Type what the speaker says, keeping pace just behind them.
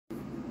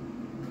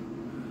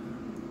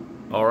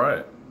All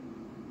right,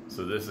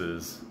 so this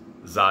is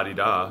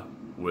Zadida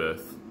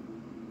with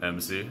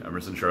MC,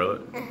 Emerson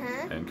Charlotte,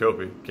 and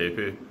Kopi,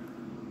 KP.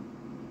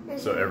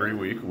 So every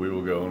week we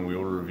will go and we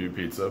will review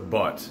pizza,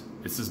 but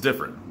this is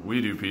different. We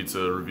do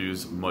pizza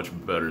reviews much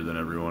better than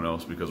everyone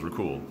else because we're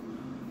cool.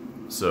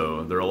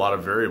 So there are a lot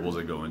of variables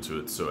that go into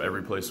it. So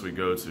every place we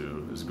go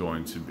to is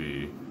going to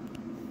be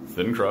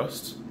thin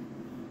crust,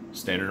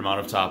 standard amount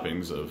of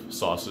toppings of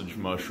sausage,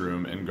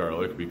 mushroom, and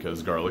garlic,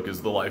 because garlic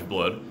is the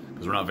lifeblood,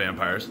 because we're not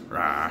vampires.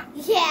 Rah.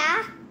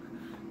 Yeah.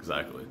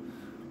 Exactly.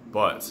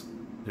 But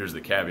here's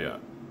the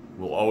caveat.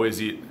 We'll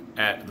always eat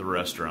at the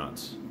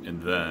restaurants,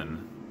 and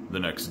then the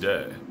next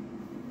day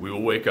we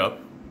will wake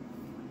up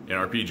in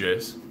our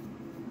PJs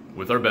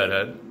with our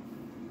bedhead,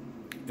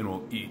 and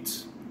we'll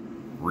eat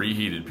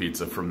reheated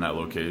pizza from that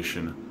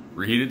location,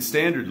 reheated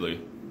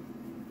standardly,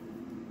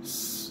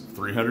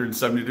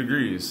 370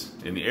 degrees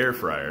in the air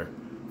fryer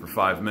for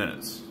 5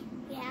 minutes.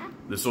 Yeah.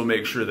 This will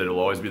make sure that it'll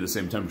always be the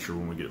same temperature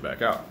when we get it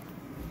back out.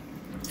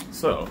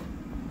 So,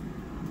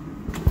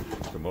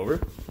 come over.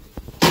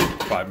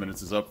 5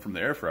 minutes is up from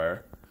the air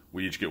fryer.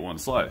 We each get one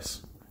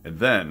slice. And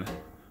then,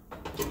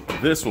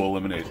 this will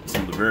eliminate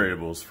some of the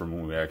variables from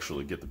when we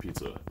actually get the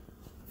pizza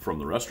from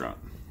the restaurant.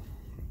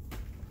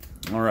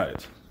 All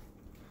right.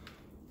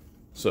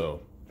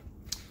 So,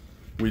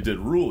 we did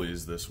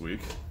Rulli's this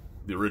week.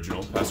 The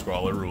original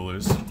Pasquale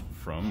Rulli's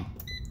from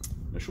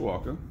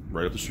Mishawaka,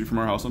 right up the street from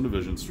our house on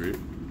Division Street.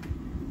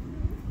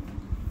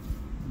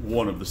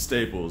 One of the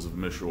staples of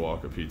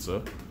Mishawaka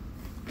pizza.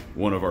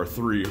 One of our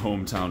 3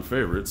 hometown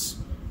favorites.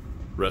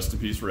 Rest in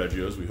peace,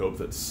 Reggio's. We hope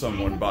that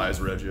someone buys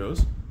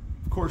Reggio's.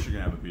 Of course you're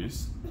gonna have a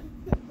piece.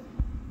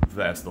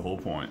 That's the whole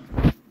point.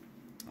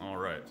 All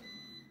right.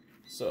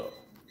 So,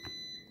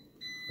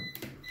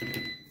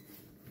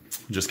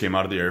 just came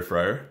out of the air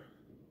fryer.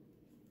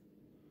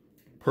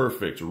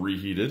 Perfect,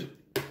 reheated.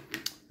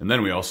 And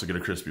then we also get a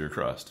crispier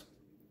crust.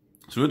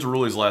 So we went to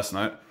Rulli's last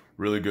night.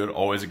 Really good,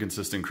 always a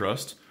consistent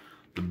crust.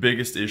 The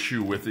biggest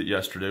issue with it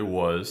yesterday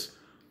was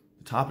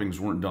the toppings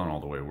weren't done all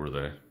the way, were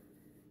they?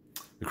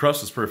 The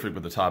crust was perfect,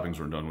 but the toppings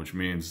weren't done, which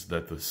means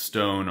that the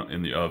stone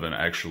in the oven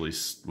actually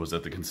was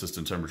at the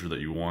consistent temperature that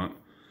you want.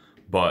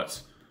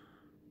 But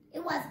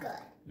it was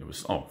good. It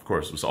was, oh, of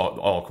course, it was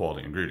all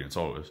quality ingredients,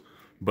 always.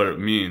 But it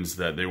means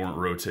that they weren't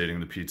rotating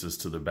the pizzas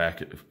to the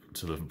back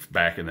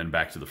and then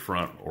back to the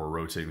front, or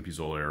rotating the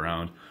pizza all the way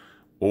around.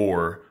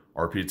 Or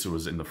our pizza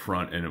was in the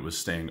front and it was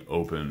staying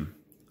open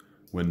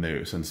when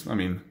it's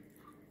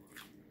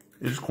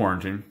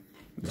quarantine.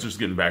 It's just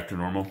getting back to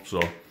normal, so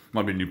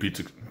might be new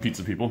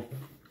pizza people.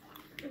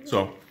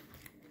 So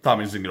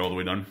toppings didn't get all the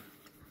way done,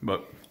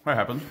 but that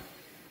happened.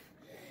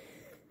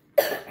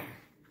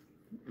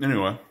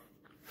 Anyway,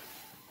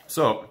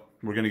 so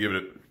we're gonna give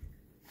it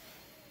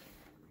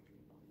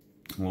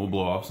a little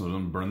blow off so it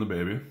doesn't burn the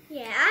baby.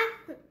 Yeah.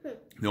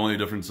 The only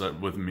difference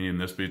with me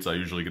and this pizza, I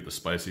usually get the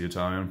spicy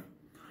Italian.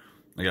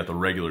 I got the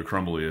regular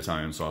crumbly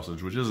Italian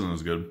sausage, which isn't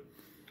as good.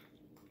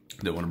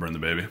 Didn't want to burn the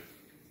baby.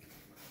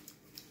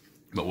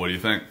 But what do you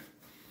think?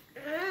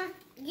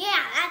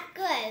 Yeah, that's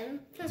good.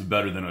 It's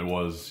better than it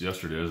was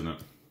yesterday, isn't it?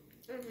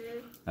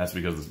 That's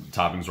because the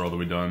toppings are all the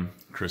way done.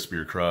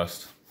 Crispier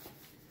crust.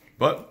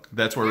 But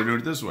that's why we're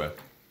doing it this way.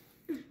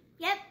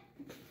 Yep.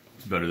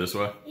 It's better this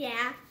way?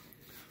 Yeah.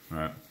 All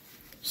right.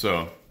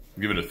 So,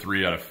 give it a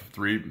 3 out of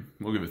 3.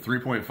 We'll give it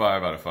 3.5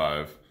 out of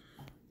 5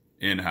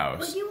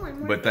 in-house.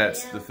 But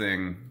that's the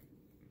thing.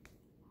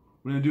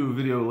 We're going to do a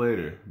video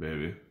later,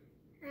 baby.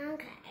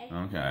 Okay.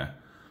 Okay.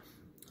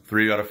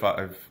 3 out of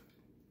 5.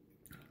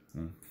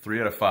 3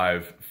 out of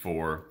 5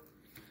 for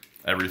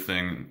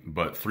everything,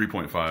 but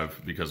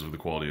 3.5 because of the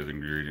quality of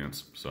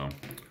ingredients. So,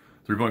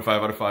 3.5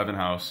 out of 5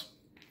 in-house.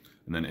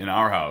 And then in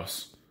our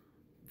house,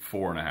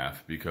 4.5,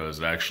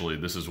 because actually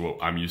this is what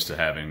I'm used to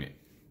having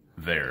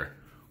there,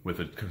 with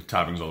the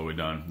toppings all the way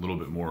done, a little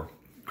bit more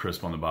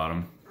crisp on the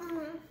bottom.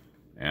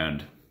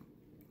 And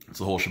it's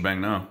the whole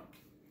shebang now.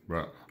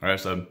 But like I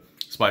said,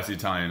 spicy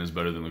Italian is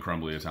better than the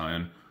crumbly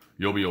Italian.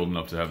 You'll be old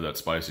enough to have that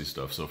spicy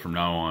stuff, so from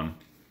now on,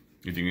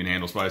 you think you can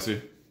handle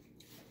spicy?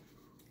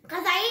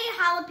 Because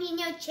I eat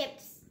jalapeno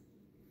chips.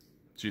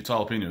 She eats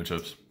jalapeno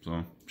chips,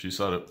 so she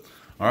said it.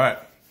 All right.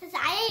 Because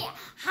I ate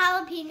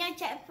jalapeno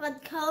chips with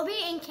Kobe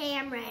and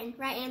Cameron,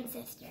 right, and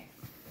sister.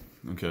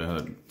 Okay,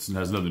 that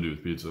has nothing to do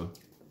with pizza.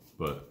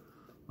 But,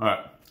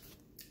 alright.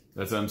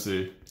 That's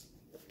MC.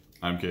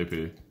 I'm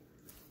KP.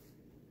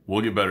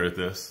 We'll get better at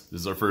this.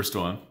 This is our first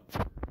one.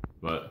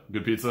 But,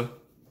 good pizza?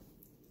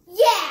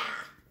 Yeah!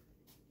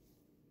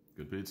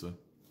 Good pizza.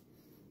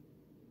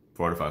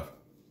 4 out of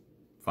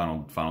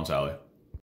 5. Final tally.